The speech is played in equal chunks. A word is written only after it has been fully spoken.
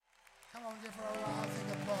Come on, give her a rousing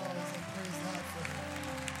applause and praise God for her.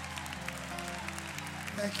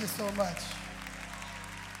 Thank you so much.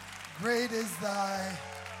 Great is thy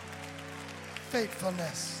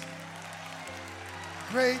faithfulness.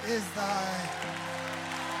 Great is thy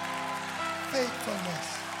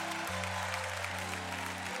faithfulness.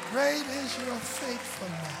 Great is your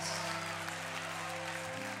faithfulness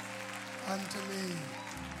unto me.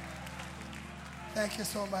 Thank you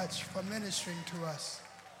so much for ministering to us,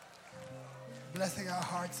 blessing our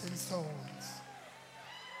hearts and souls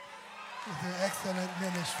with your excellent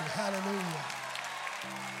ministry. Hallelujah.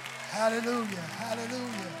 Hallelujah.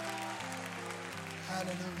 Hallelujah.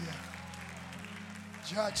 Hallelujah.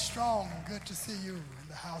 Judge Strong, good to see you in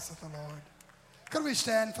the house of the Lord. Could we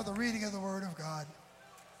stand for the reading of the Word of God?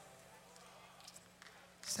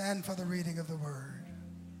 Stand for the reading of the Word.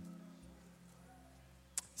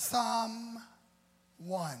 Psalm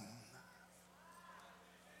 1,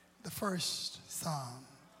 the first Psalm.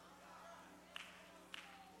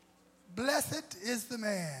 Blessed is the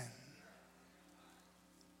man.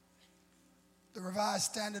 The Revised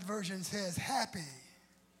Standard Version says, happy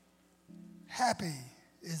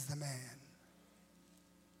is the man.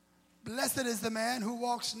 Blessed is the man who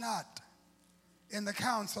walks not in the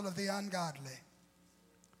counsel of the ungodly,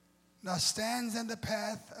 nor stands in the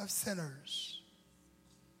path of sinners,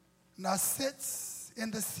 nor sits in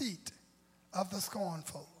the seat of the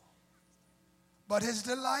scornful. But his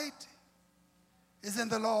delight is in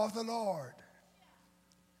the law of the Lord,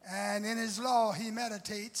 and in his law he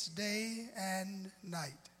meditates day and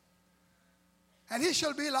night. And he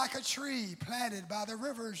shall be like a tree planted by the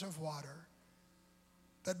rivers of water,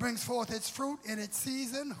 that brings forth its fruit in its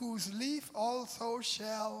season, whose leaf also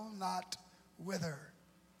shall not wither.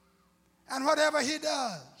 And whatever he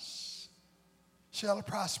does shall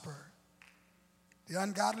prosper. The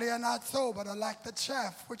ungodly are not so, but are like the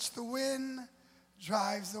chaff which the wind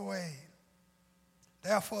drives away.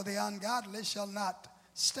 Therefore the ungodly shall not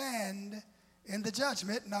stand in the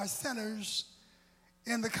judgment, nor sinners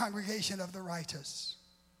in the congregation of the righteous.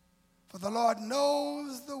 For the Lord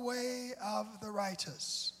knows the way of the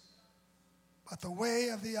righteous, but the way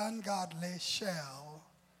of the ungodly shall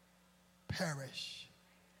perish.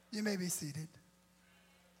 You may be seated.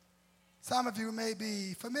 Some of you may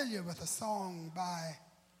be familiar with a song by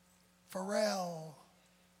Pharrell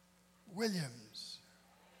Williams.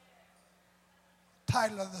 The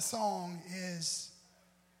title of the song is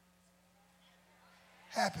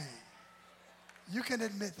Happy. You can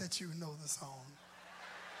admit that you know the song.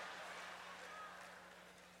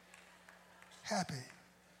 Happy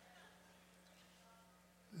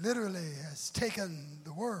literally has taken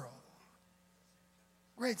the world.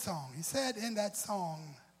 Great song. He said in that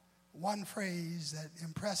song one phrase that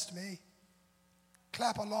impressed me: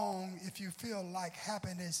 clap along if you feel like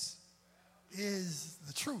happiness is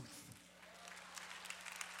the truth.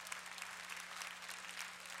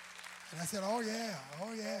 And I said, oh yeah,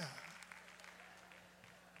 oh yeah.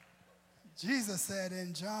 Jesus said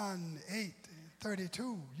in John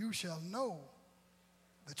 8:32, you shall know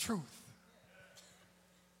the truth,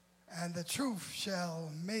 and the truth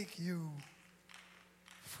shall make you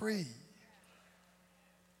free.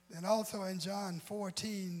 Then also in John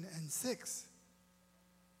 14:6,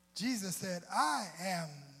 Jesus said, I am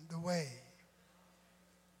the way,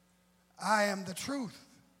 I am the truth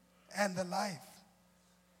and the life.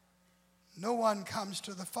 No one comes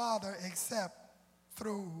to the Father except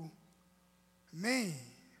through me.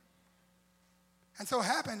 And so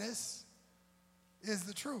happiness is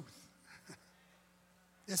the truth.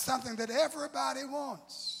 It's something that everybody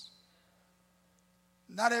wants.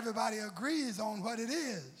 Not everybody agrees on what it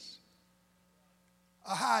is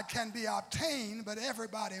or how it can be obtained, but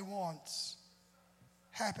everybody wants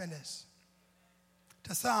happiness.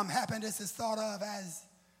 To some, happiness is thought of as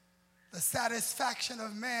the satisfaction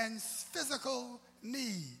of man's physical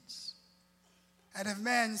needs. And if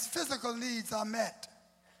man's physical needs are met,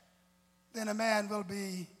 then a man will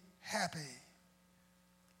be happy.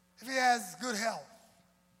 If he has good health,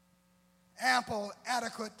 ample,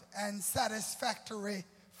 adequate, and satisfactory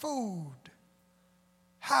food,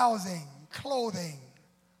 housing, clothing,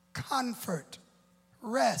 comfort,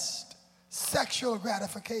 rest, sexual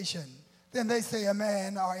gratification, then they say a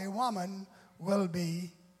man or a woman will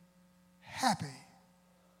be happy.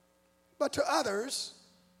 But to others,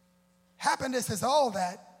 happiness is all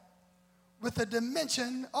that, with the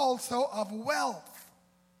dimension also of wealth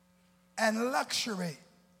and luxury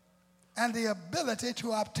and the ability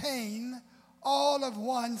to obtain all of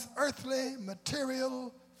one's earthly,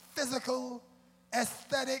 material, physical,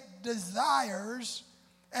 aesthetic desires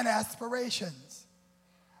and aspirations.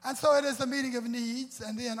 And so it is the meeting of needs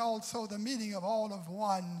and then also the meeting of all of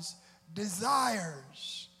one's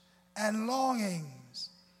desires and longings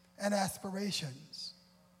and aspirations.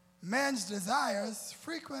 Man's desires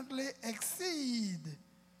frequently exceed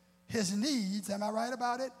his needs. Am I right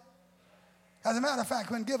about it? As a matter of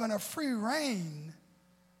fact, when given a free rein,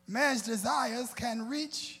 man's desires can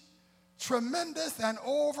reach tremendous and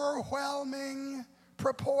overwhelming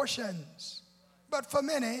proportions. But for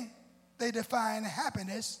many, they define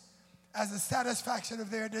happiness as the satisfaction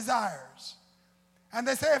of their desires. And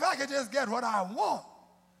they say, if I could just get what I want,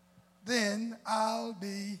 then I'll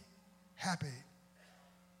be happy.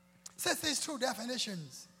 Since these two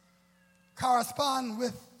definitions correspond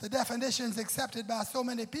with the definitions accepted by so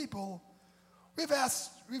many people, we've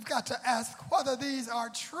got to ask whether these are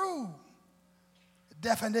true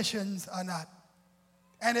definitions or not.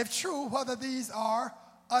 And if true, whether these are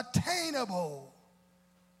attainable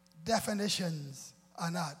definitions or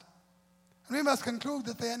not. And we must conclude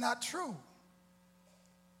that they are not true.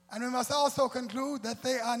 And we must also conclude that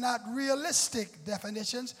they are not realistic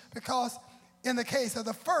definitions, because in the case of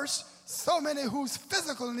the first, so many whose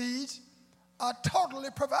physical needs are totally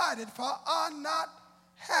provided for are not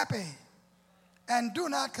happy and do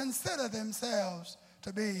not consider themselves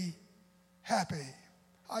to be happy.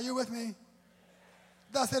 Are you with me?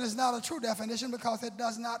 Thus, it is not a true definition because it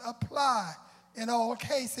does not apply in all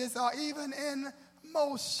cases or even in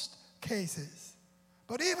most cases.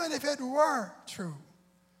 But even if it were true,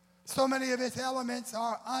 so many of its elements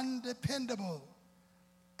are undependable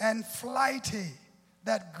and flighty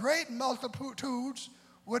that great multitudes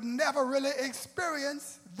would never really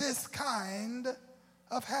experience this kind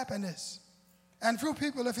of happiness. And few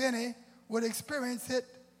people, if any, would experience it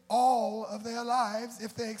all of their lives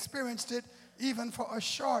if they experienced it even for a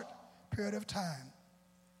short period of time.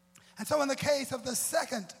 And so in the case of the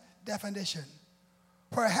second definition,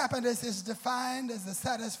 where happiness is defined as the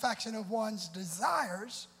satisfaction of one's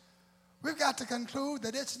desires, we've got to conclude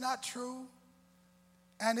that it's not true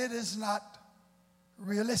and it is not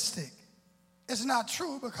realistic. It's not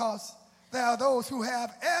true because there are those who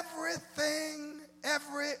have everything,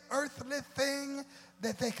 every earthly thing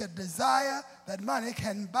that they could desire, that money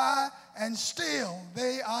can buy, and still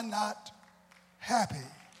they are not happy.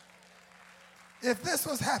 If this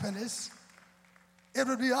was happiness, it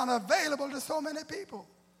would be unavailable to so many people.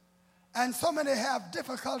 And so many have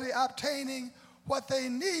difficulty obtaining what they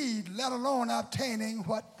need, let alone obtaining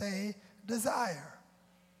what they desire.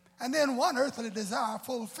 And then one earthly desire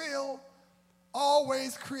fulfilled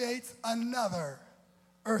always creates another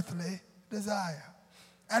earthly desire.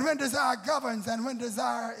 And when desire governs and when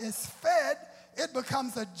desire is fed, it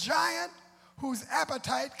becomes a giant whose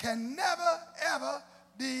appetite can never, ever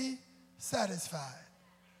be satisfied.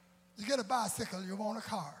 You get a bicycle, you want a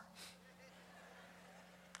car.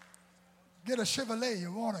 Get a Chevrolet,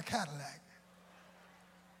 you want a Cadillac.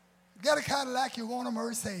 Get a Cadillac, you want a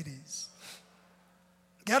Mercedes.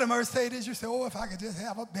 Get a Mercedes, you say, oh, if I could just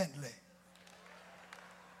have a Bentley.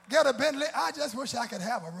 Get a Bentley, I just wish I could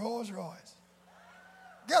have a Rolls Royce.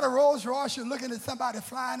 Get a Rolls Royce, you're looking at somebody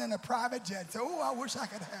flying in a private jet. Say, oh, I wish I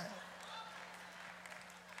could have.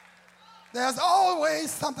 There's always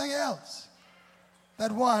something else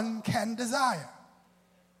that one can desire.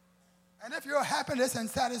 And if your happiness and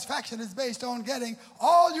satisfaction is based on getting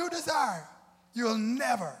all you desire, you'll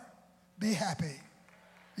never be happy.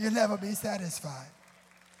 You'll never be satisfied.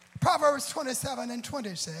 Proverbs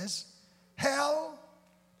 27:20 says, hell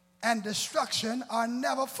and destruction are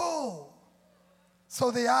never full,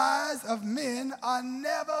 so the eyes of men are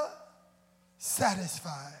never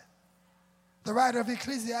satisfied. The writer of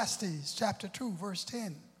Ecclesiastes chapter 2 verse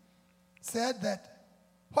 10 said that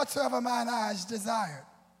whatsoever mine eyes desired,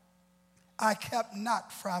 I kept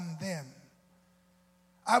not from them.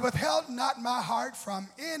 I withheld not my heart from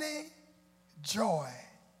any joy,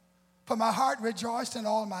 for my heart rejoiced in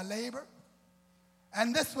all my labor,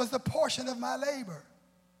 and this was the portion of my labor.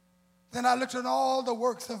 Then I looked at all the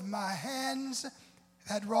works of my hands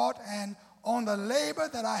had wrought, and on the labor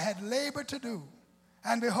that I had labored to do.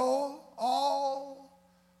 And behold, all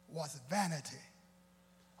was vanity.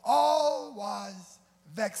 All was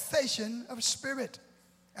vexation of spirit,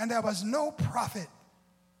 and there was no profit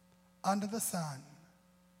under the sun.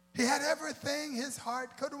 He had everything his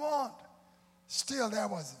heart could want. Still there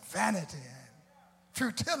was vanity and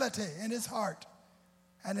futility in his heart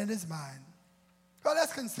and in his mind. Well,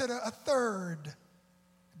 let's consider a third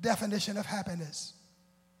definition of happiness.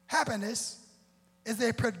 Happiness is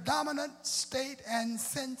a predominant state and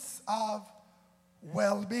sense of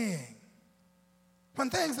well-being. When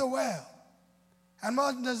things are well and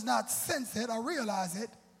one does not sense it or realize it,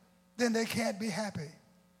 then they can't be happy.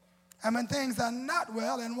 And when things are not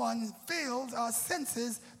well and one feels or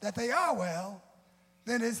senses that they are well,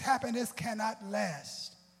 then his happiness cannot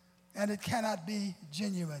last and it cannot be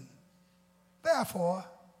genuine. Therefore,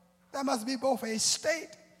 there must be both a state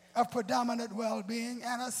of predominant well-being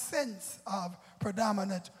and a sense of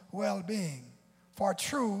predominant well-being for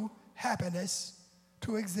true happiness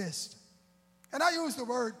to exist. And I use the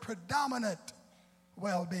word predominant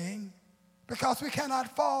well-being because we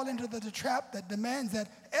cannot fall into the trap that demands that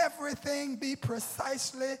everything be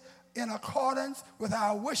precisely in accordance with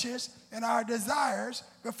our wishes and our desires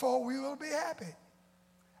before we will be happy.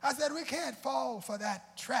 I said we can't fall for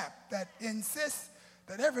that trap that insists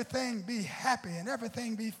that everything be happy and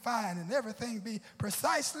everything be fine and everything be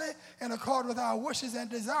precisely in accord with our wishes and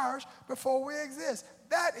desires before we exist.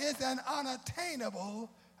 That is an unattainable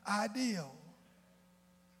ideal.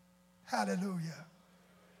 Hallelujah.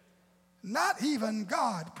 Not even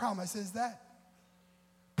God promises that.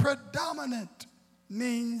 Predominant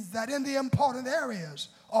means that in the important areas,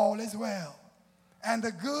 all is well. And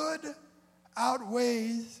the good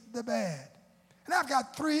outweighs the bad. And I've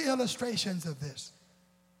got 3 illustrations of this.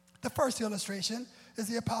 The first illustration is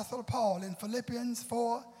the Apostle Paul in Philippians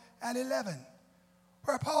 4:11,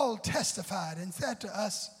 where Paul testified and said to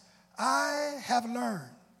us, I have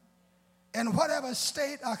learned in whatever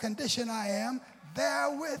state or condition I am,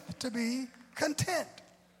 therewith to be content.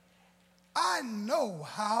 I know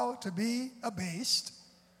how to be abased.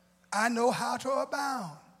 I know how to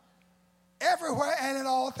abound. Everywhere and in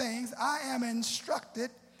all things, I am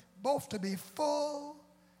instructed both to be full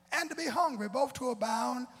and to be hungry, both to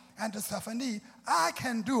abound and to suffer need. I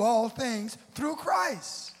can do all things through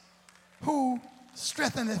Christ who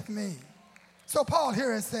strengtheneth me. So Paul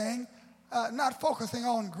here is saying, not focusing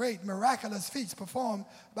on great miraculous feats performed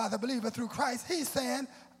by the believer through Christ. He's saying,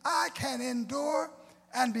 I can endure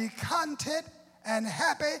and be content and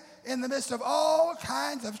happy in the midst of all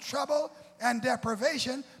kinds of trouble and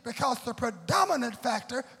deprivation because the predominant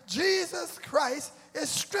factor, Jesus Christ, is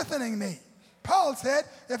strengthening me. Paul said,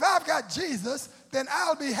 if I've got Jesus, then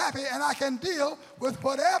I'll be happy and I can deal with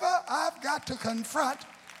whatever I've got to confront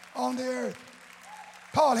on the earth.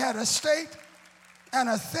 Paul had a state and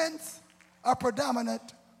a sense of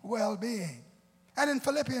predominant well-being. And in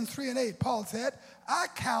Philippians 3:8, Paul said, I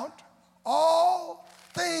count all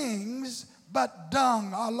things but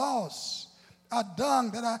dung or loss, a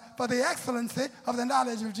dung for the excellency of the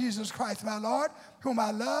knowledge of Jesus Christ, my Lord, whom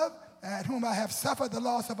I love, and whom I have suffered the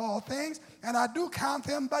loss of all things, and I do count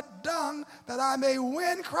them but dung, that I may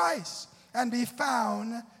win Christ and be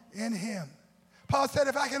found in him. Paul said,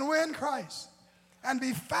 if I can win Christ and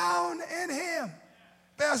be found in him,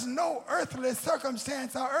 there's no earthly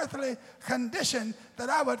circumstance or earthly condition that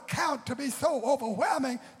I would count to be so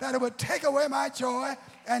overwhelming that it would take away my joy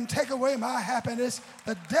and take away my happiness.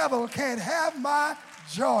 The devil can't have my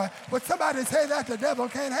joy. Would somebody say that? The devil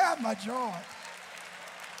can't have my joy.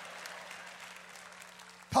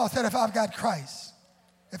 Paul said, if I've got Christ,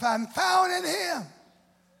 if I'm found in him,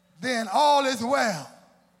 then all is well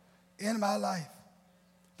in my life.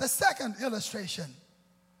 The second illustration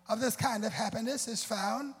of this kind of happiness is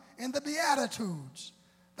found in the Beatitudes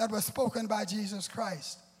that were spoken by Jesus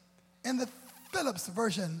Christ. In the Phillips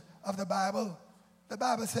version of the Bible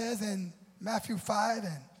says in Matthew 5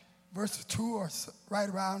 and verse 2, or right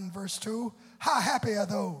around verse 2, how happy are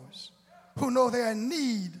those who know their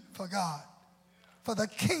need for God, for the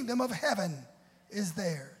kingdom of heaven is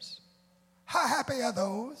theirs. How happy are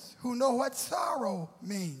those who know what sorrow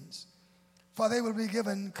means, for they will be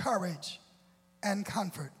given courage and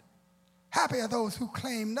comfort. Happy are those who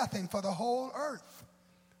claim nothing, for the whole earth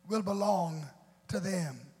will belong to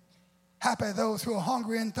them. Happy are those who are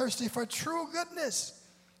hungry and thirsty for true goodness,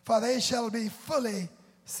 for they shall be fully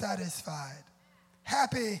satisfied.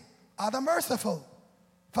 Happy are the merciful,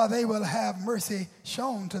 for they will have mercy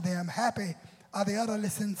shown to them. Happy are the utterly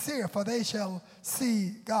sincere, for they shall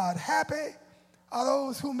see God. Happy are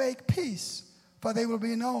those who make peace, for they will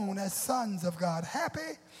be known as sons of God.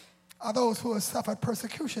 Happy are those who have suffered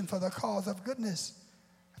persecution for the cause of goodness,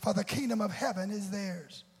 for the kingdom of heaven is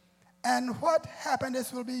theirs. And what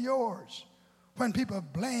happiness will be yours when people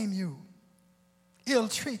blame you,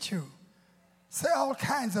 ill-treat you, say all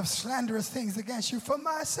kinds of slanderous things against you for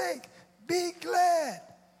my sake? Be glad.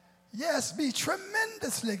 Yes, be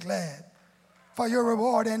tremendously glad, for your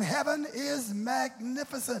reward in heaven is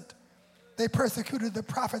magnificent. They persecuted the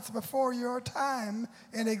prophets before your time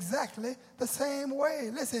in exactly the same way.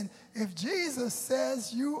 Listen, if Jesus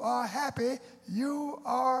says you are happy, you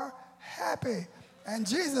are happy. And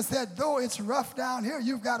Jesus said, though it's rough down here,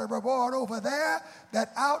 you've got a reward over there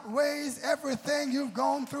that outweighs everything you've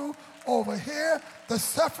gone through over here. The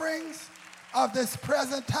sufferings of this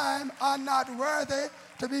present time are not worthy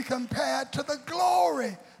to be compared to the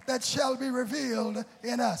glory that shall be revealed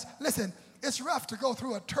in us. Listen, it's rough to go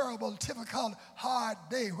through a terrible, typical, hard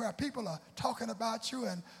day where people are talking about you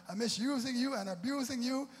and misusing you and abusing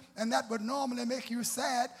you, and that would normally make you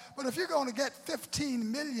sad. But if you're going to get $15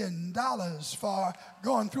 million for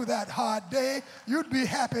going through that hard day, you'd be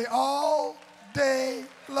happy all day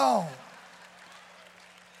long.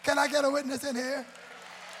 Can I get a witness in here?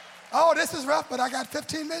 Oh, this is rough, but I got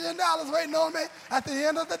 $15 million waiting on me at the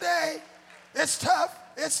end of the day. It's tough.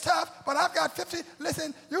 It's tough, but I've got 50.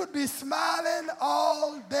 Listen, you'd be smiling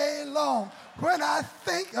all day long. When I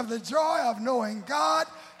think of the joy of knowing God,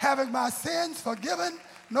 having my sins forgiven,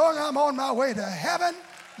 knowing I'm on my way to heaven,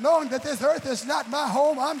 knowing that this earth is not my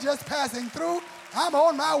home, I'm just passing through, I'm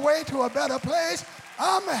on my way to a better place,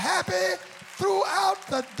 I'm happy throughout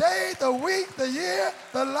the day, the week, the year,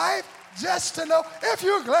 the life, just to know. If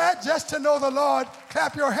you're glad just to know the Lord,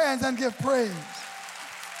 clap your hands and give praise.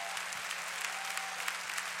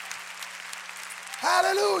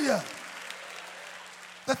 Hallelujah.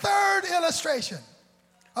 The third illustration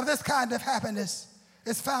of this kind of happiness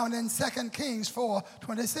is found in 2 Kings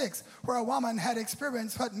 4:26, where a woman had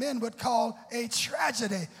experienced what men would call a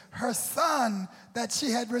tragedy. Her son that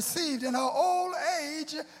she had received in her old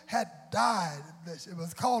age had died. It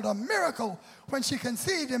was called a miracle when she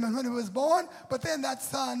conceived him and when he was born, but then that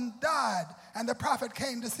son died. And the prophet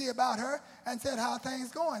came to see about her and said, how are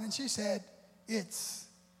things going? And she said, it's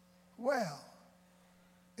well.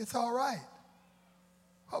 It's all right.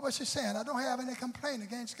 What was she saying? I don't have any complaint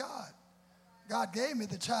against God. God gave me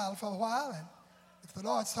the child for a while, and if the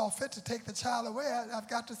Lord saw fit to take the child away, I've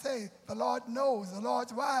got to say, the Lord knows, the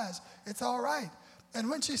Lord's wise. It's all right. And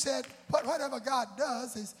when she said, whatever God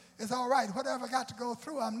does is all right. Whatever I got to go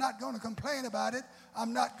through, I'm not going to complain about it.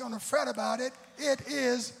 I'm not going to fret about it. It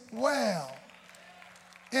is well.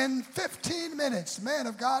 In 15 minutes, the man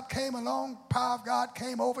of God came along, power of God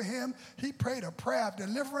came over him. He prayed a prayer of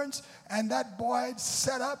deliverance, and that boy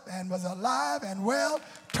sat up and was alive and well,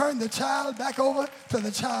 turned the child back over to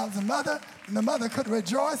the child's mother, and the mother could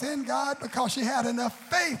rejoice in God because she had enough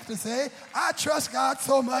faith to say, I trust God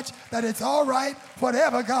so much that it's all right,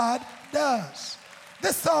 whatever God does.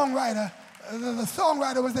 This songwriter, the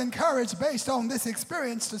songwriter was encouraged based on this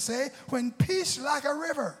experience to say, when peace like a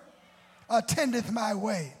river attendeth my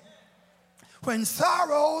way, when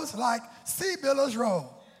sorrows like sea billows roll,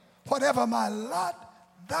 whatever my lot,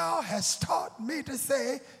 thou hast taught me to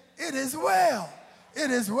say, it is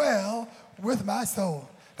well with my soul.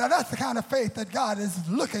 Now that's the kind of faith that God is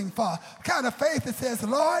looking for, the kind of faith that says,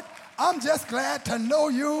 Lord, I'm just glad to know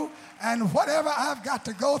you, and whatever I've got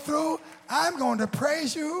to go through, I'm going to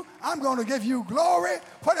praise you. I'm going to give you glory.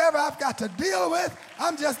 Whatever I've got to deal with,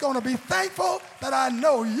 I'm just going to be thankful that I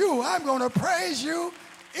know you. I'm going to praise you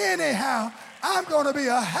anyhow. I'm going to be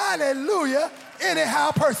a hallelujah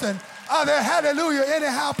anyhow person. Are there hallelujah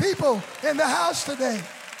anyhow people in the house today?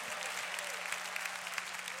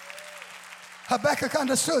 Habakkuk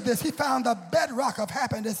understood this. He found the bedrock of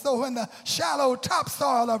happiness. So when the shallow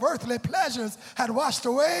topsoil of earthly pleasures had washed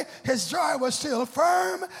away, his joy was still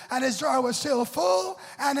firm and his joy was still full.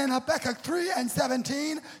 And in Habakkuk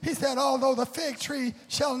 3:17, he said, although the fig tree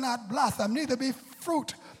shall not blossom, neither be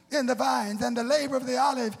fruit in the vines, and the labor of the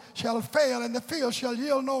olive shall fail, and the field shall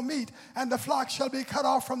yield no meat, and the flock shall be cut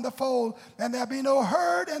off from the fold, and there be no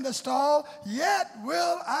herd in the stall, yet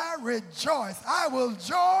will I rejoice. I will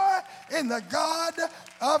joy in the God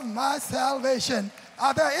of my salvation.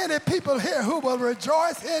 Are there any people here who will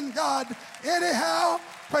rejoice in God anyhow?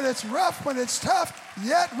 When it's rough, when it's tough,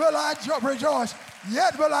 yet will I rejoice.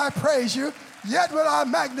 Yet will I praise you. Yet will I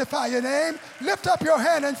magnify your name. Lift up your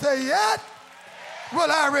hand and say, yet will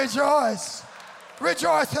I rejoice.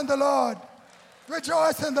 Rejoice in the Lord.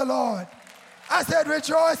 Rejoice in the Lord. I said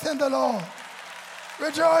rejoice in the Lord.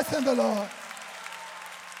 Rejoice in the Lord.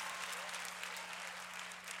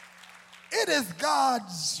 It is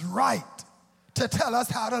God's right to tell us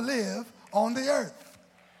how to live on the earth.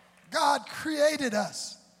 God created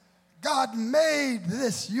us. God made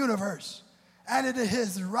this universe. And it is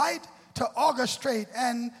his right to orchestrate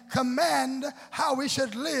and command how we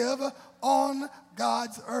should live on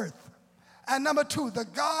God's earth. And number two, the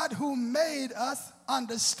God who made us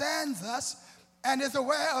understands us and is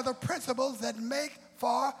aware of the principles that make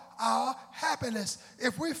for our happiness.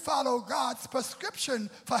 If we follow God's prescription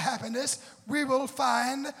for happiness, we will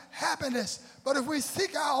find happiness. But if we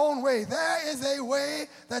seek our own way, there is a way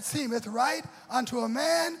that seemeth right unto a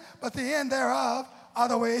man, but the end thereof are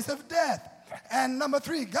the ways of death. And number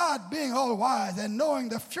 3, God being all wise and knowing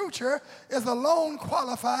the future is alone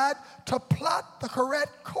qualified to plot the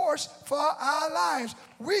correct course for our lives.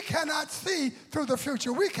 We cannot see through the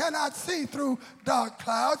future. We cannot see through dark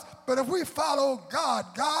clouds. But if we follow God,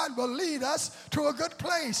 God will lead us to a good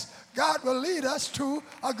place. God will lead us to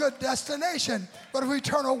a good destination. But if we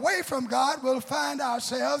turn away from God, we'll find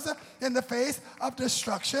ourselves in the face of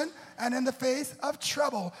destruction and in the face of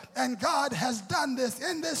trouble. And God has done this.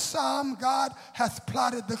 In this psalm, God has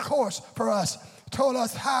plotted the course for us, told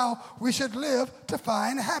us how we should live to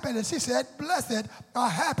find happiness. He said, blessed or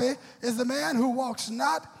happy is the man who walks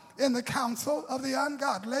not in the counsel of the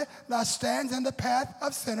ungodly, nor stands in the path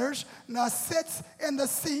of sinners, nor sits in the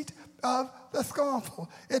seat of the scornful.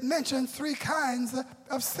 It mentions 3 kinds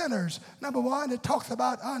of sinners. Number 1, it talks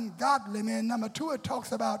about ungodly men. Number 2, it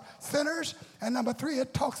talks about sinners. And number 3,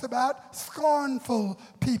 it talks about scornful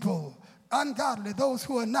people. Ungodly, those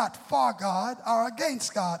who are not for God, are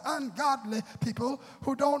against God. Ungodly people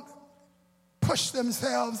who don't push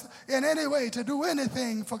themselves in any way to do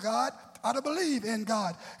anything for God or to believe in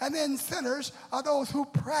God. And then sinners are those who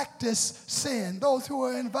practice sin, those who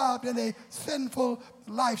are involved in a sinful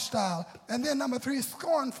lifestyle. And then number 3,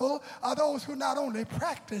 scornful are those who not only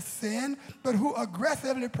practice sin, but who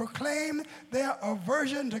aggressively proclaim their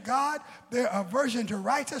aversion to God, their aversion to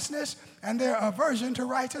righteousness, and their aversion to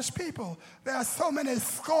righteous people. There are so many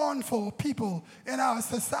scornful people in our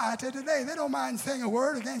society today. They don't mind saying a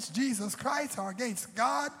word against Jesus Christ or against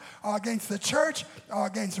God or against the church or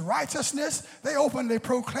against righteousness. They openly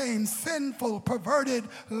proclaim sinful, perverted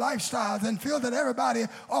lifestyles and feel that everybody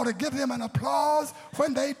ought to give them an applause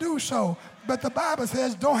when they do so. But the Bible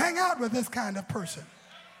says don't hang out with this kind of person.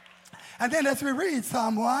 And then as we read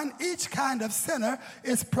Psalm 1, each kind of sinner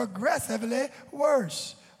is progressively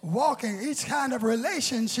worse. Each kind of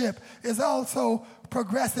relationship is also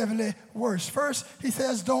progressively worse. First, he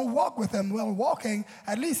says, don't walk with them. Well, walking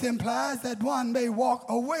at least implies that one may walk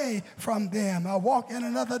away from them or walk in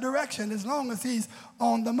another direction as long as he's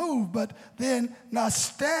on the move. But then now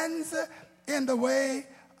stands in the way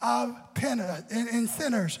of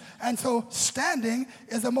sinners. And so standing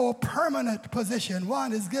is a more permanent position.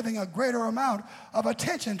 One is giving a greater amount of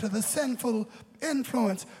attention to the sinful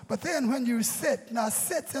influence. But then when you sits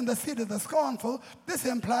in the seat of the scornful, this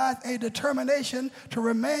implies a determination to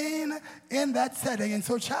remain in that setting. And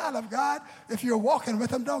so, child of God, if you're walking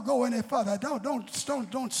with him, don't go any further.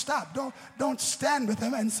 Don't stop. Don't stand with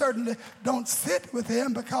him, and certainly don't sit with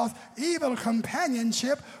him, because evil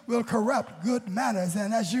companionship will corrupt good manners.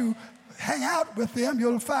 And as you hang out with them,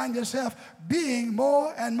 you'll find yourself being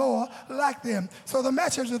more and more like them. So the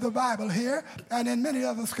message of the Bible here and in many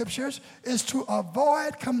other scriptures is to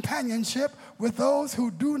avoid companionship with those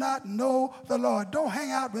who do not know the Lord. Don't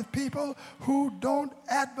hang out with people who don't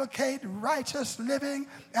advocate righteous living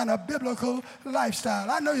and a biblical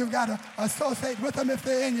lifestyle. I know you've got to associate with them if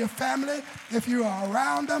they're in your family, if you are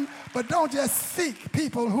around them, but don't just seek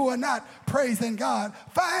people who are not praising God.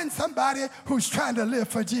 Find somebody who's trying to live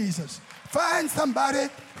for Jesus. Find somebody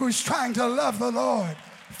who's trying to love the Lord.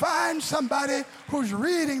 Find somebody who's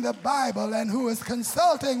reading the Bible and who is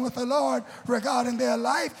consulting with the Lord regarding their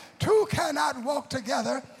life. Two cannot walk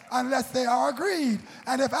together unless they are agreed.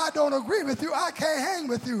 And if I don't agree with you, I can't hang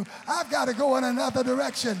with you. I've got to go in another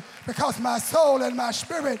direction, because my soul and my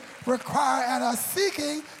spirit require and are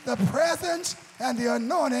seeking the presence and the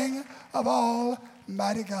anointing of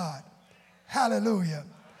Almighty God. Hallelujah.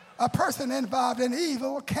 A person involved in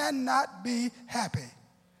evil cannot be happy.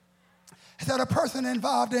 He said a person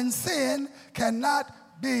involved in sin cannot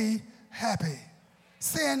be happy.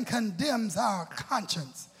 Sin condemns our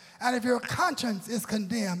conscience. And if your conscience is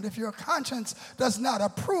condemned, if your conscience does not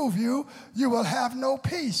approve you, you will have no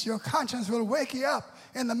peace. Your conscience will wake you up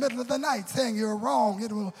in the middle of the night saying you're wrong.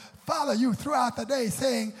 It will follow you throughout the day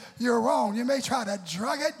saying you're wrong. You may try to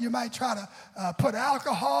drug it. You might try to put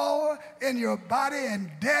alcohol in your body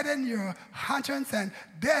and deaden your conscience and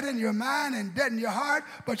deaden your mind and deaden your heart,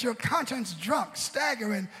 but your conscience drunk,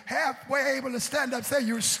 staggering, halfway able to stand up, say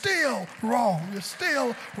you're still wrong. You're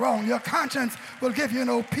still wrong. Your conscience will give you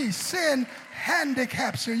no peace. Sin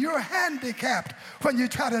handicaps you. You're handicapped when you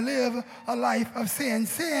try to live a life of sin.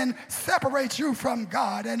 Sin separates you from God.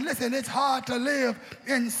 God. And listen, it's hard to live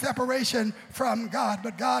in separation from God,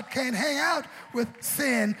 but God can't hang out with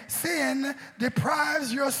sin. Sin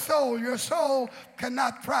deprives your soul. Your soul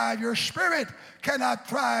cannot thrive. Your spirit cannot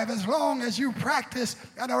thrive as long as you practice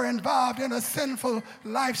and are involved in a sinful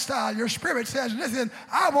lifestyle. Your spirit says, listen,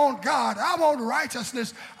 I want God. I want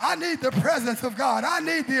righteousness. I need the presence of God. I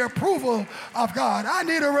need the approval of God. I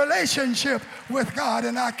need a relationship with God,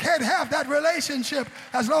 and I can't have that relationship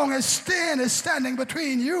as long as sin is standing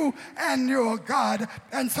between you and your God.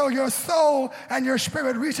 And so your soul and your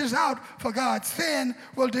spirit reaches out for God. Sin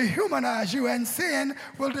will dehumanize you, and sin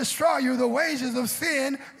will destroy you. The wages of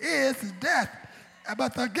sin is death,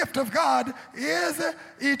 but the gift of God is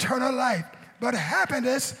eternal life. But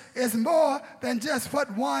happiness is more than just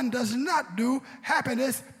what one does not do.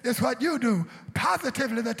 Happiness is what you do.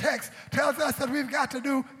 Positively, the text tells us that we've got to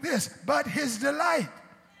do this. But his delight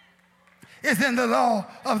is in the law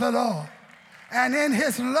of the Lord. And in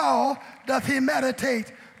his law doth he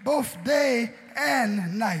meditate both day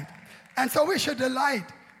and night. And so we should delight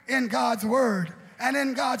in God's word and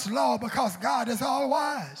in God's law, because God is all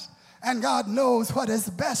wise and God knows what is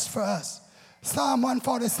best for us. Psalm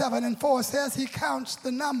 147:4 says he counts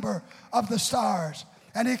the number of the stars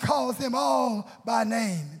and he calls them all by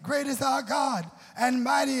name. Great is our God and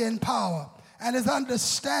mighty in power, and his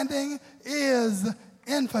understanding is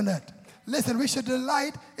infinite. Listen, we should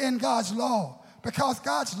delight in God's law because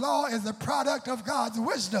God's law is the product of God's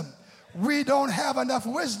wisdom. We don't have enough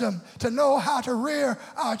wisdom to know how to rear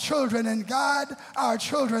our children and guide our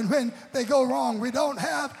children when they go wrong. We don't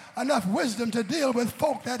have enough wisdom to deal with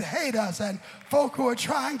folk that hate us and folk who are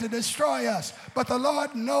trying to destroy us. But the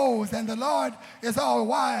Lord knows, and the Lord is all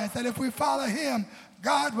wise, and if we follow him,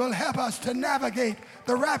 God will help us to navigate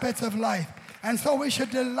the rapids of life. And so we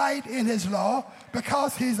should delight in his law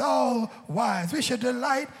because he's all wise. We should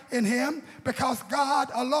delight in him because God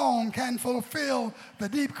alone can fulfill the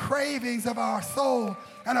deep cravings of our soul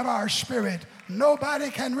and of our spirit.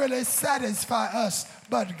 Nobody can really satisfy us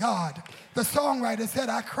but God. The songwriter said,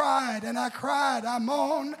 I cried and I cried, I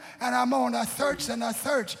moaned and I moaned, I searched and I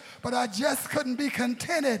searched, but I just couldn't be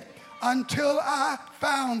contented until I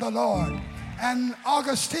found the Lord. And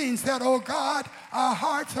Augustine said, oh God, our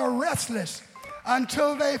hearts are restless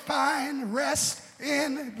until they find rest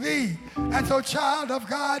in thee. And so, child of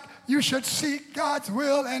God, you should seek God's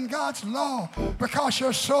will and God's law, because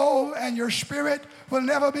your soul and your spirit will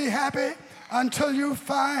never be happy until you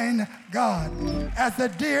find God. As the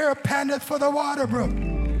deer panteth for the water brook,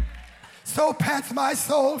 so pants my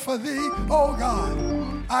soul for thee, O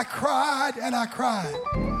God. I cried and I cried.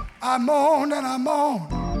 I moaned and I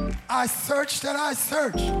moaned. I searched and I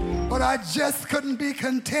searched, but I just couldn't be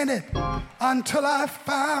contented until I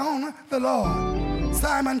found the Lord.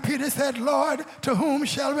 Simon Peter said, Lord, to whom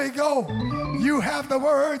shall we go? You have the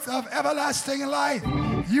words of everlasting life.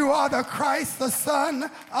 You are the Christ, the Son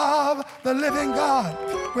of the living God.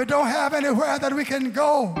 We don't have anywhere that we can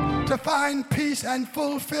go to find peace and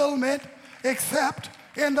fulfillment except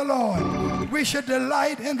in the Lord. We should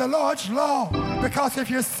delight in the Lord's law, because if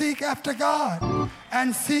you seek after God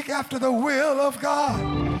and seek after the will of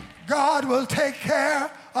God, God will take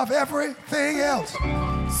care of everything else.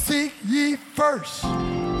 Seek ye first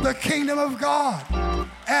the kingdom of God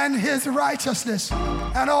and his righteousness,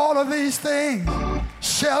 and all of these things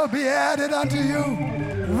shall be added unto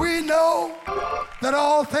you. We know that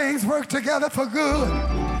all things work together for good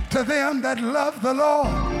to them that love the Lord,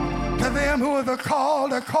 to them who are the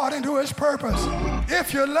called according to his purpose.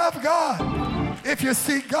 If you love God, if you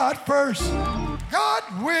seek God first, God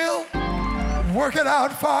will work it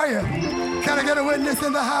out for you. Can I get a witness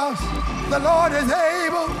in the house? The Lord is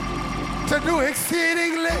able to do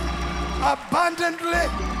exceedingly, abundantly,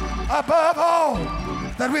 above all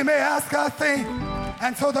that we may ask or think.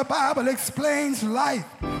 And so the Bible explains life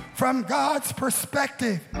from God's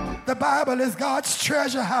perspective. The Bible is God's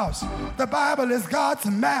treasure house. The Bible is God's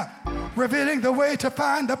map, revealing the way to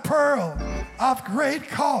find the pearl of great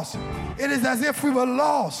cost. It is as if we were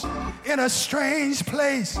lost in a strange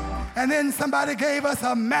place, and then somebody gave us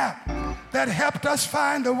a map that helped us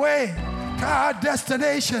find the way to our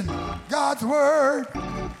destination. God's word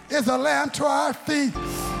is a lamp to our feet.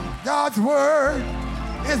 God's word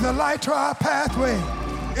is a light to our pathway.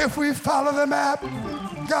 If we follow the map,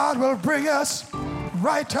 God will bring us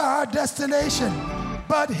right to our destination.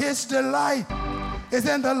 But his delight is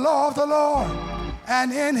in the law of the Lord,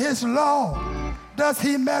 and in his law does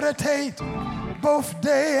he meditate both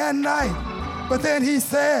day and night. But then he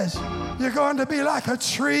says, you're going to be like a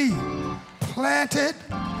tree planted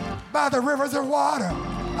by the rivers of water.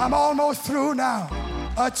 I'm almost through now.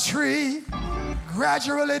 A tree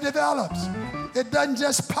gradually develops It doesn't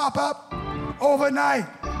just pop up overnight,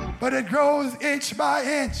 but it grows inch by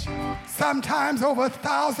inch, sometimes over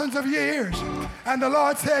thousands of years. And the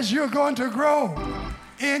Lord says you're going to grow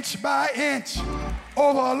inch by inch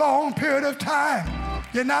over a long period of time.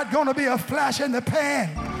 You're not going to be a flash in the pan.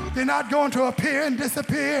 You're not going to appear and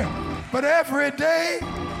disappear. But every day,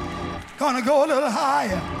 going to go a little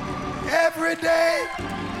higher. Every day,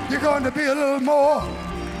 you're going to be a little more.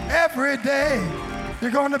 Every day,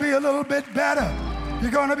 you're going to be a little bit better.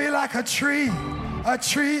 You're going to be like a tree. A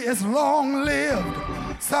tree is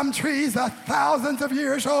long-lived. Some trees are thousands of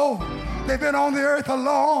years old. They've been on the earth a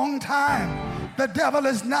long time. The devil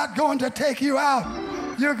is not going to take you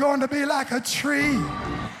out. You're going to be like a tree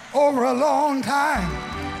over a long time.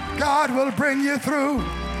 God will bring you through.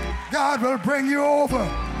 God will bring you over.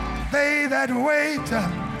 They that wait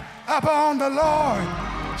upon the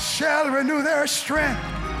Lord shall renew their strength.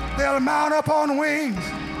 They'll mount up on wings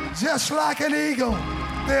just like an eagle.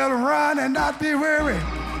 They'll run and not be weary.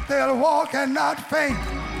 They'll walk and not faint.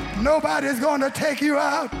 Nobody's going to take you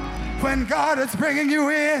out when God is bringing you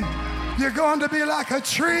in. You're going to be like a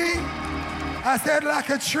tree. I said like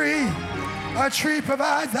a tree. A tree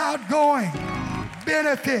provides outgoing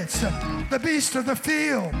benefits. The beasts of the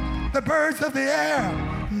field, the birds of the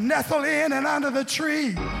air, nestle in and under the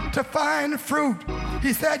tree to find fruit.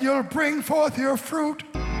 He said you'll bring forth your fruit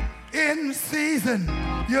in season.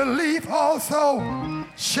 Your leaf also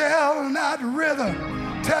shall not wither.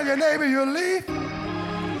 Tell your neighbor your leaf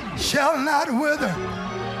shall not wither.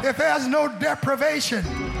 If there's no deprivation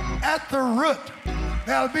at the root,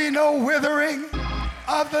 there'll be no withering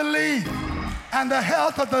of the leaf. And the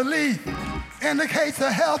health of the leaf indicates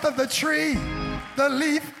the health of the tree. The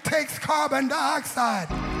leaf takes carbon dioxide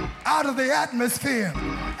out of the atmosphere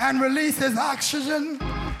and releases oxygen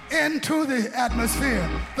into the atmosphere.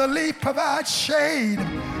 The leaf provides shade.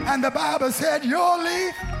 And the Bible said your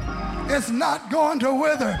leaf is not going to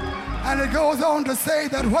wither. And it goes on to say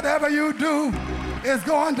that whatever you do is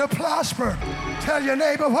going to prosper. Tell your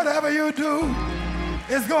neighbor, whatever you do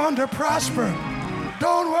is going to prosper.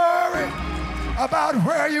 Don't worry about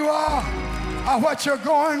where you are or what you're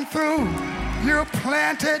going through. You're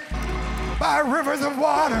planted by rivers of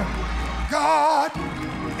water. God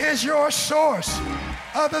is your source.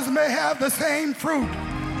 Others may have the same fruit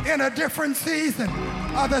in a different season,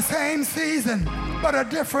 or the same season, but a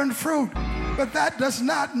different fruit. But that does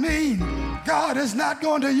not mean God is not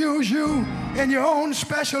going to use you in your own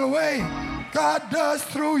special way. God does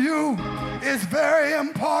through you. It's very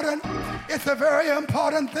important. It's a very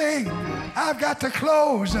important thing. I've got to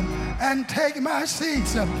close and take my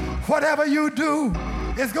seats. Whatever you do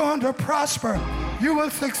is going to prosper. You will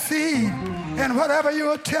succeed in whatever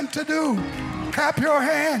you attempt to do. Clap your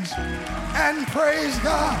hands and praise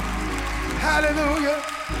God. Hallelujah.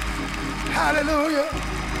 Hallelujah.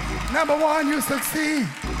 Number one, you succeed.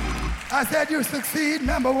 I said you succeed,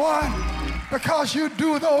 number one, because you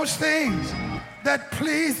do those things that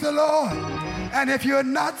please the Lord. And if you're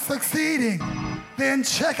not succeeding, then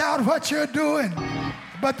check out what you're doing.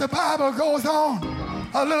 But the Bible goes on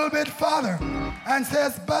a little bit further and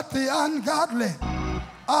says, but the ungodly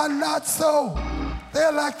are not so.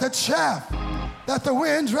 They're like the chaff that the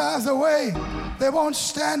wind drives away. They won't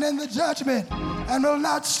stand in the judgment and will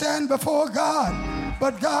not stand before God.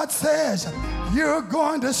 But God says, you're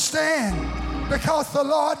going to stand because the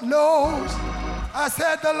Lord knows. I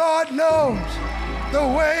said the Lord knows the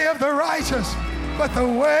way of the righteous, but the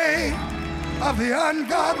way of the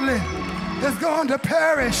ungodly is going to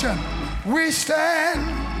perish. We stand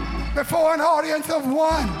before an audience of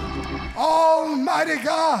one. Almighty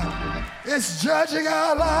God is judging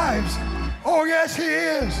our lives. Oh, yes, He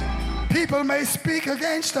is. People may speak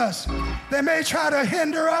against us. They may try to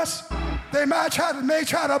hinder us. They may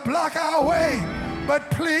try to block our way. But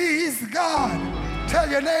please God, tell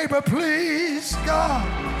your neighbor, please God.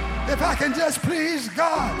 If I can just please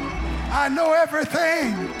God, I know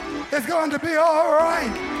everything is going to be all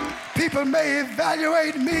right. People may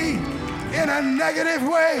evaluate me in a negative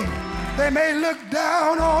way. They may look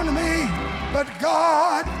down on me, but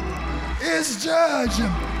God is judge.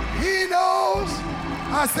 He knows.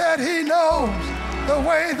 I said He knows the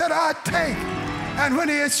way that I take. And when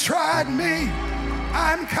He has tried me,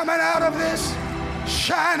 I'm coming out of this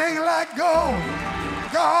shining like gold.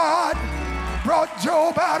 God brought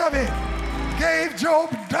Job out of it, gave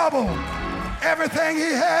Job double everything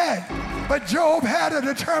he had. But Job had a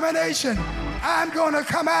determination. I'm going to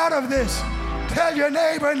come out of this. Tell your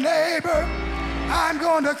neighbor, neighbor, I'm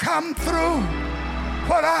going to come through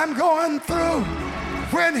what I'm going through.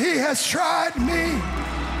 When He has tried me,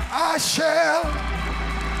 I shall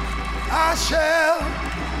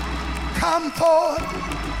come forth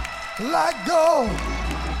like gold.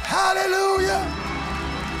 Hallelujah.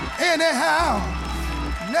 Anyhow,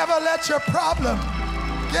 never let your problem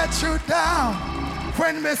get you down.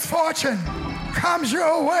 When misfortune comes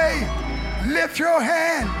your way, lift your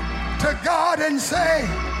hand to God and say,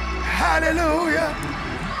 hallelujah,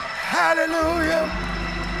 hallelujah,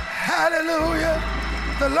 hallelujah.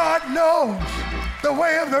 The Lord knows the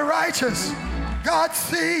way of the righteous. God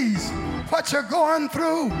sees what you're going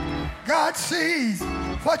through. God sees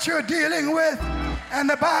what you're dealing with. And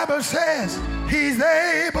the Bible says he's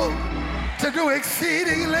able to do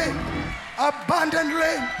exceedingly,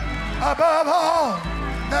 abundantly, above all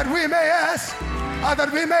that we may ask or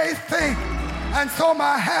that we may think. And so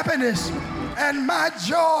my happiness and my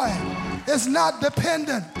joy is not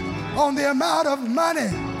dependent on the amount of money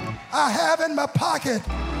I have in my pocket.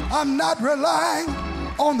 I'm not relying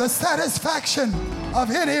on the satisfaction of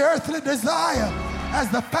any earthly desire as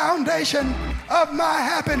the foundation of my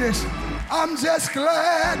happiness. I'm just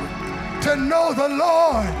glad to know the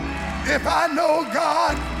Lord. If I know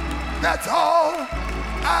God, that's all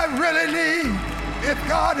I really need. If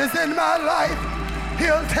God is in my life,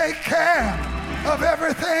 he'll take care of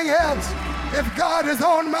everything else. If God is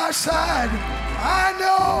on my side, I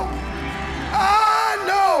know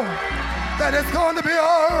that it's going to be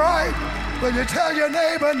all right. Will you tell your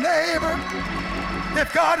neighbor, neighbor,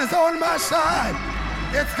 if God is on my side,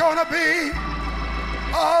 it's going to be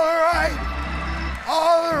all right,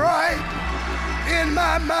 all right in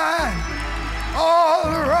my mind, all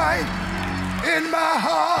right in my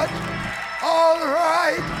heart, all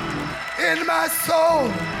right in my soul,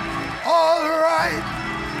 all right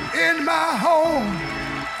in my home,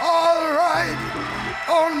 all right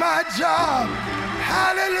on my job.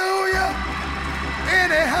 Hallelujah.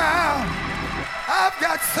 Anyhow, I've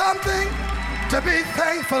got something to be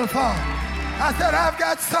thankful for. I said I've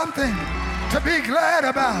got something to be glad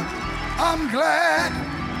about. I'm glad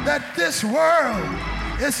that this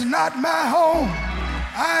world is not my home.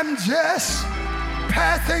 I'm just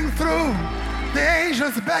passing through. The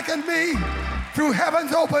angels beckon me through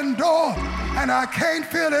heaven's open door, and I can't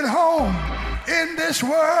feel at home in this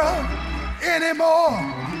world anymore.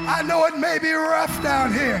 I know it may be rough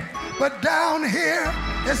down here, but down here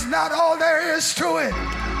it's not all there is to it.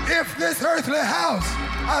 If this earthly house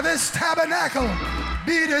or this tabernacle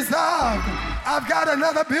be dissolved, I've got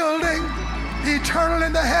another building eternal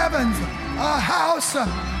in the heavens, a house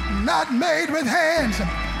not made with hands.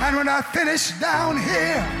 And when I finish down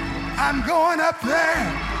here, I'm going up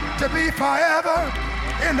there to be forever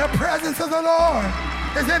in the presence of the Lord.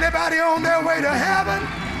 Is anybody on their way to heaven?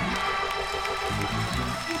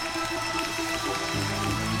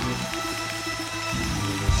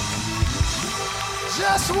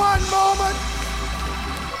 Just one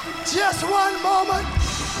moment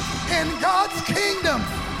in God's kingdom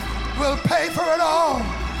will pay for it all.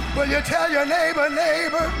 Will you tell your neighbor,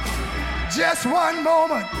 neighbor, just one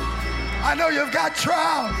moment. I know you've got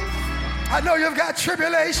trials. I know you've got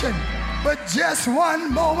tribulation, but just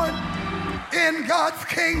one moment in God's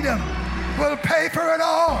kingdom will pay for it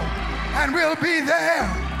all. And we'll be there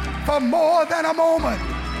for more than a moment.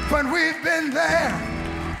 When we've been there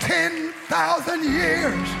 10,000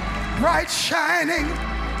 years, bright shining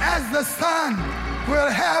as the sun, we'll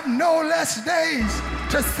have no less days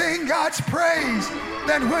to sing God's praise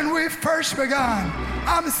than when we first began.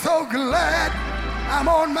 I'm so glad I'm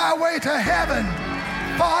on my way to heaven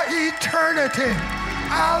for eternity.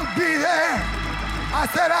 I'll be there. I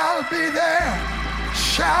said I'll be there,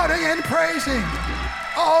 shouting and praising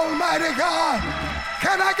Almighty God.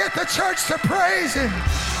 Can I get the church to praise him?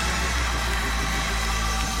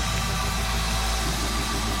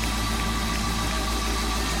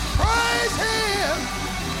 Praise him.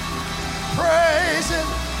 Praise him.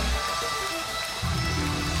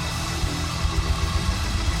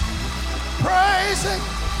 Praise it.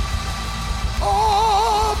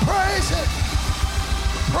 Oh, praise it.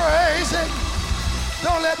 Praise it.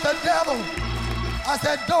 Don't let the devil, I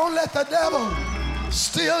said, don't let the devil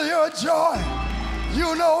steal your joy.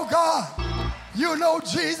 You know God. You know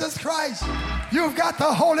Jesus Christ. You've got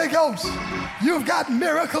the Holy Ghost. You've got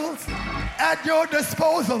miracles at your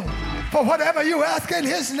disposal. For whatever you ask in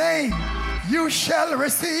his name, you shall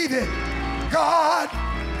receive it. God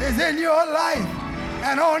is in your life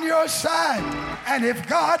and on your side. And if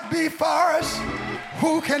God be for us,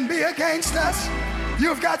 who can be against us?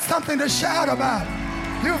 You've got something to shout about.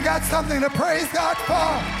 You've got something to praise God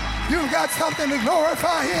for. You've got something to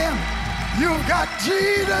glorify him. You've got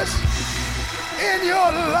Jesus in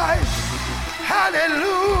your life.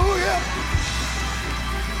 Hallelujah.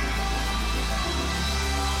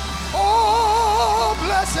 Oh,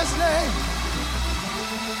 bless bless his name.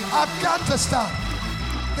 I've got to stop.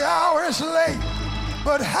 The hour is late,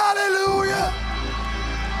 but hallelujah.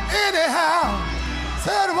 Anyhow,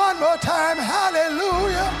 say it one more time,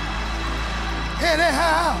 hallelujah.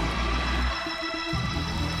 Anyhow.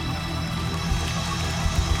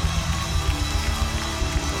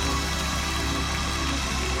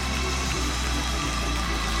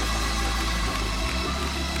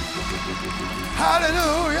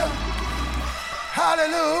 Hallelujah.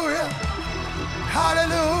 Hallelujah.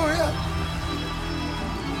 Hallelujah.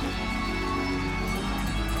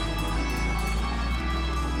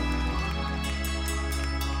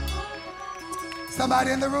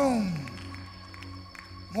 Somebody in the room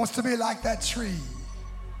wants to be like that tree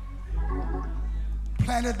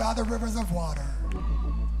planted by the rivers of water,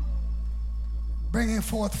 bringing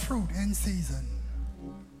forth fruit in season.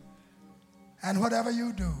 And whatever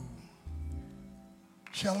you do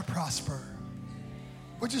shall prosper.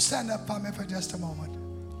 Would you stand up for me for just a moment?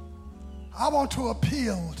 I want to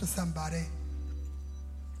appeal to somebody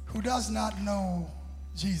who does not know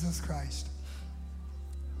Jesus Christ.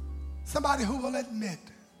 Somebody who will admit,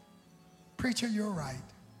 preacher, you're right.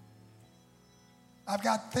 I've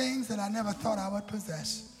got things that I never thought I would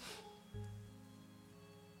possess.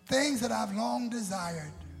 Things that I've long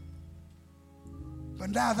desired.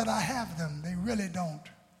 But now that I have them, they really don't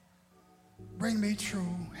bring me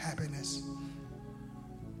true happiness.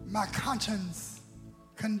 My conscience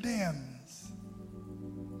condemns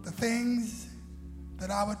the things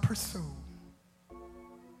that I would pursue.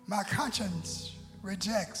 My conscience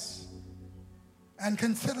rejects and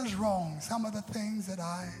considers wrong some of the things that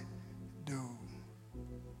I do.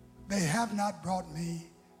 They have not brought me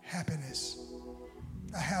happiness.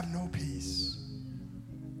 I have no peace.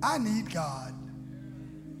 I need God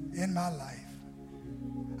in my life.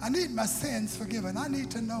 I need my sins forgiven. I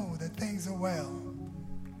need to know that things are well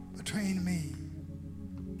between me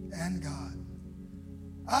and God.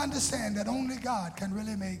 I understand that only God can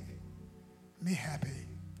really make me happy.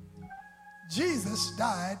 Jesus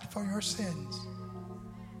died for your sins.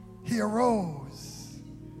 He arose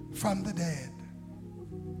from the dead.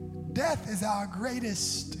 Death is our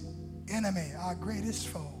greatest enemy, our greatest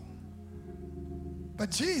foe.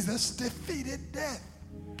 But Jesus defeated death.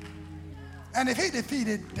 And if he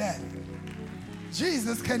defeated death,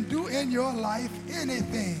 Jesus can do in your life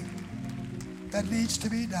anything that needs to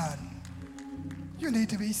be done. You need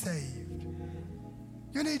to be saved.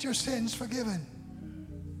 You need your sins forgiven.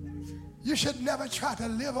 You should never try to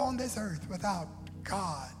live on this earth without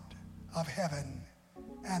God of heaven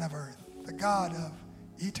and of earth, the God of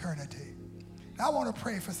eternity. Now, I want to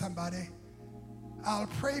pray for somebody. I'll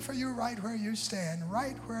pray for you right where you stand,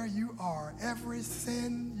 right where you are. Every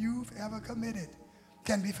sin you've ever committed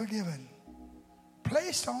can be forgiven,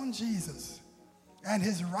 placed on Jesus, and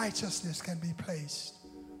his righteousness can be placed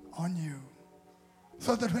on you,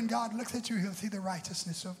 so that when God looks at you, he'll see the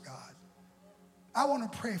righteousness of God. I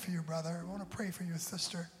want to pray for you, brother. I want to pray for your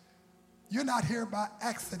sister. You're not here by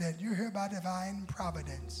accident. You're here by divine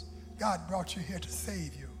providence. God brought you here to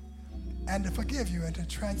save you and to forgive you and to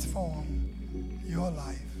transform your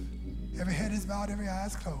life. Every head is bowed, every eye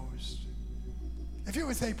is closed. If you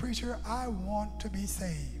would say, preacher, I want to be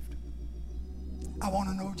saved. I want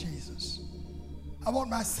to know Jesus. I want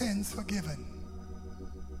my sins forgiven.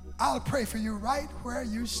 I'll pray for you right where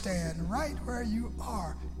you stand, right where you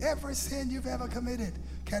are. Every sin you've ever committed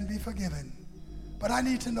can be forgiven. But I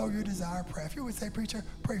need to know your desire prayer. If you would say, preacher,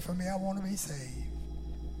 pray for me, I want to be saved.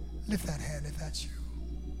 Lift that hand if that's you.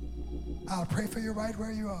 I'll pray for you right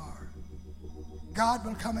where you are. God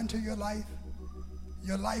will come into your life.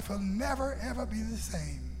 Your life will never, ever be the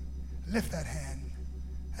same. Lift that hand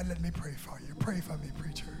and let me pray for you. Pray for me,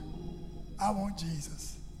 preacher. I want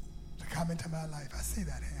Jesus to come into my life. I see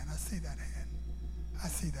that hand. I see that hand. I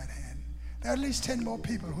see that hand. There are at least 10 more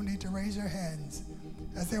people who need to raise their hands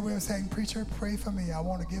as they were saying, preacher, pray for me. I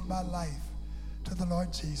want to give my life to the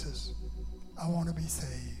Lord Jesus. I want to be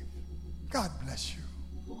saved. God bless you.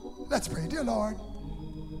 Let's pray. Dear Lord,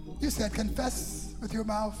 you said confess with your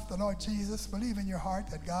mouth the Lord Jesus, believe in your heart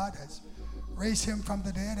that God has raised him from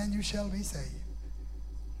the dead, and you shall be saved.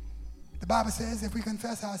 The Bible says if we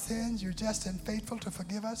confess our sins, you're just and faithful to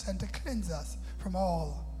forgive us and to cleanse us from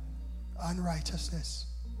all unrighteousness.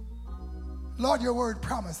 Lord, your word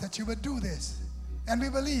promised that you would do this, and we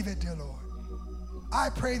believe it, dear Lord. I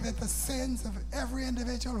pray that the sins of every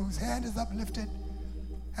individual whose hand is uplifted,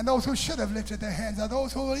 and those who should have lifted their hands, or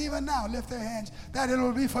those who will even now lift their hands, that it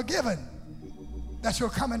will be forgiven, that you'll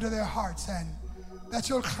come into their hearts, and that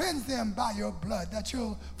you'll cleanse them by your blood, that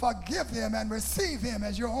you'll forgive them and receive them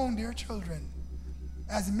as your own dear children.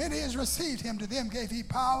 As many as received him, to them gave he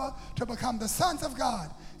power to become the sons of God,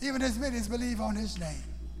 even as many as believe on his name.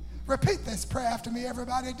 Repeat this prayer after me,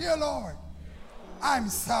 everybody. Dear Lord, I'm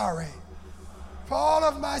sorry for all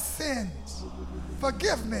of my sins.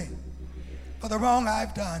 Forgive me for the wrong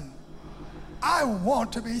I've done. I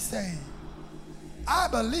want to be saved. I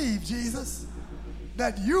believe, Jesus,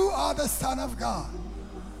 that you are the Son of God.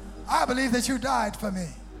 I believe that you died for me.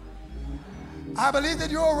 I believe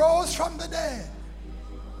that you arose from the dead.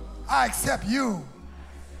 I accept you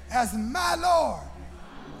as my Lord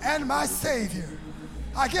and my Savior.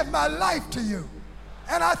 I give my life to you.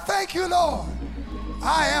 And I thank you, Lord.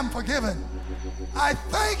 I am forgiven. I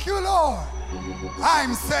thank you, Lord.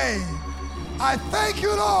 I'm saved. I thank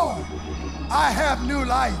you, Lord. I have new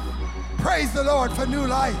life. Praise the Lord for new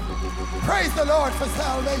life. Praise the Lord for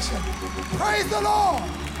salvation. Praise the Lord.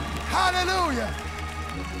 Hallelujah.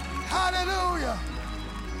 Hallelujah.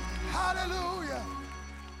 Hallelujah.